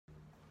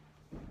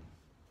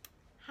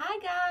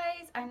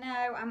guys, I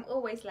know I'm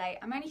always late.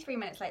 I'm only 3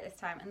 minutes late this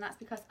time, and that's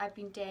because I've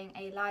been doing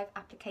a live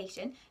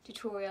application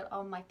tutorial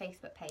on my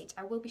Facebook page.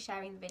 I will be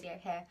sharing the video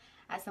here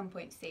at some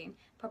point soon,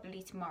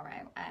 probably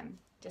tomorrow,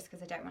 just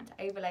because I don't want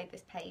to overload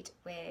this page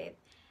with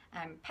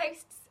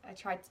posts. I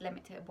tried to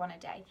limit to one a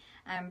day,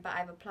 but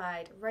I've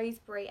applied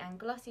Roseberry and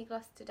Glossy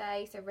Gloss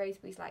today. So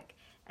Roseberry's like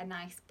a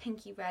nice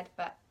pinky red,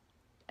 but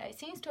it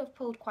seems to have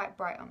pulled quite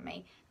bright on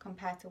me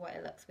compared to what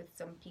it looks with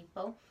some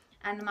people.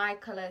 And my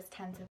colours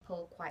tend to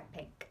pull quite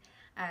pink.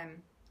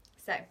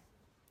 So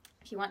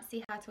if you want to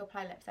see how to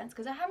apply lip scents,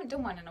 because I haven't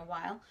done one in a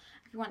while,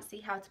 if you want to see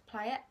how to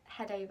apply it,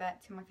 head over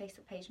to my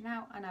Facebook page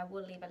now, and I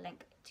will leave a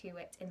link to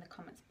it in the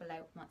comments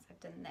below once I've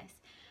done this.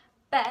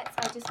 But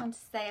I just want to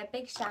say a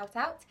big shout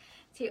out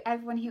to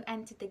everyone who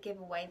entered the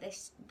giveaway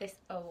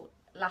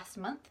last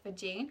month for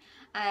June.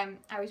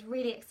 I was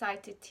really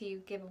excited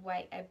to give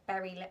away a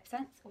berry lip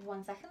scent.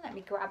 1 second, let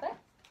me grab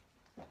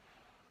it.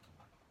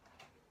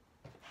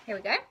 Here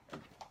we go.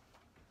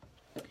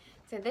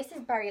 So this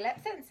is berry lip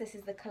scent. This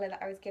is the colour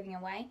that I was giving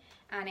away,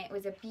 and it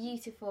was a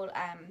beautiful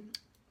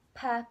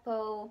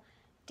purple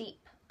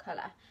deep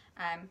colour.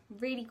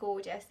 Really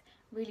gorgeous,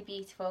 really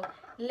beautiful.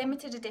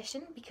 Limited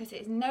edition because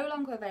it is no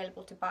longer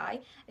available to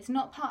buy. It's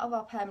not part of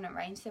our permanent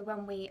range. So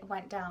when we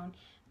went down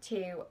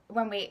to,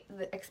 when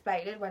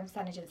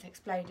Senegence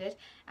exploded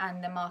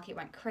and the market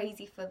went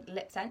crazy for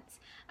lip scents,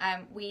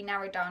 we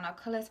narrowed down our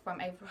colours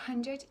from over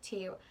 100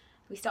 to,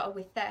 we started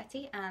with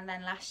 30, and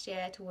then last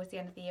year towards the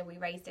end of the year we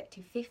raised it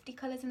to 50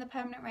 colours in the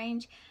permanent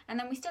range, and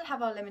then we still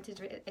have our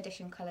limited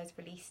edition colours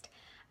released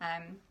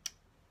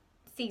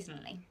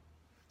seasonally.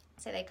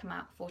 So they come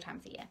out 4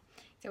 times a year.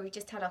 So we've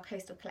just had our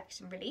Coastal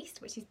collection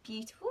released, which is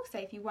beautiful. So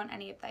if you want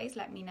any of those,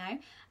 let me know.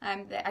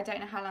 I don't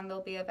know how long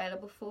they'll be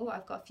available for.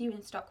 I've got a few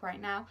in stock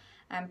right now,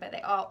 but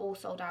they are all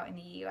sold out in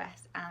the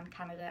US and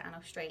Canada and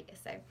Australia.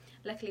 So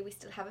luckily we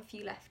still have a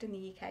few left in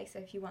the UK. So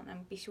if you want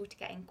them, be sure to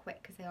get in quick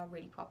because they are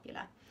really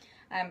popular.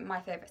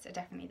 My favourites are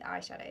definitely the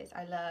eyeshadows.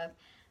 I love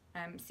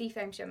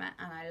Seafoam Shimmer,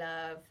 and I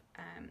love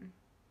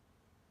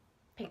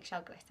Pink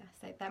Shell Glitter.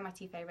 So they're my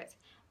 2 favourites,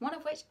 one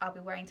of which I'll be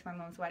wearing to my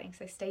mum's wedding,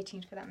 so stay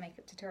tuned for that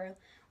makeup tutorial.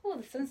 Oh,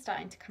 the sun's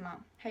starting to come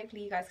out.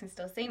 Hopefully you guys can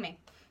still see me.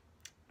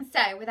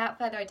 So without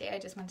further ado, I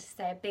just wanted to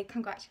say a big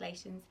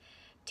congratulations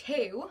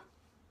to,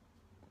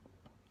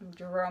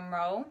 drum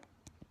roll,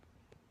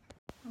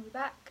 are we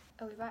back?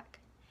 Are we back?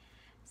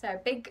 So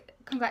big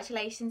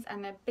congratulations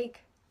and a big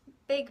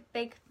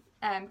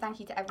thank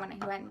you to everyone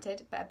who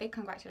entered, but a big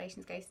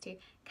congratulations goes to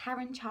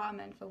Karen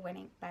Charman for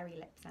winning berry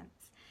lip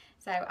scents.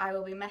 So I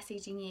will be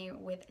messaging you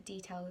with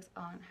details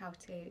on how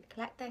to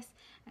collect this,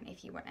 and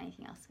if you want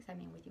anything else,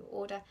 send me with your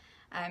order.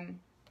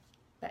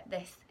 But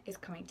this is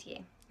coming to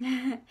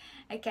you.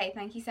 Okay,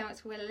 thank you so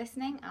much for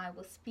listening. I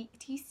will speak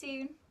to you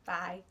soon.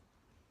 Bye.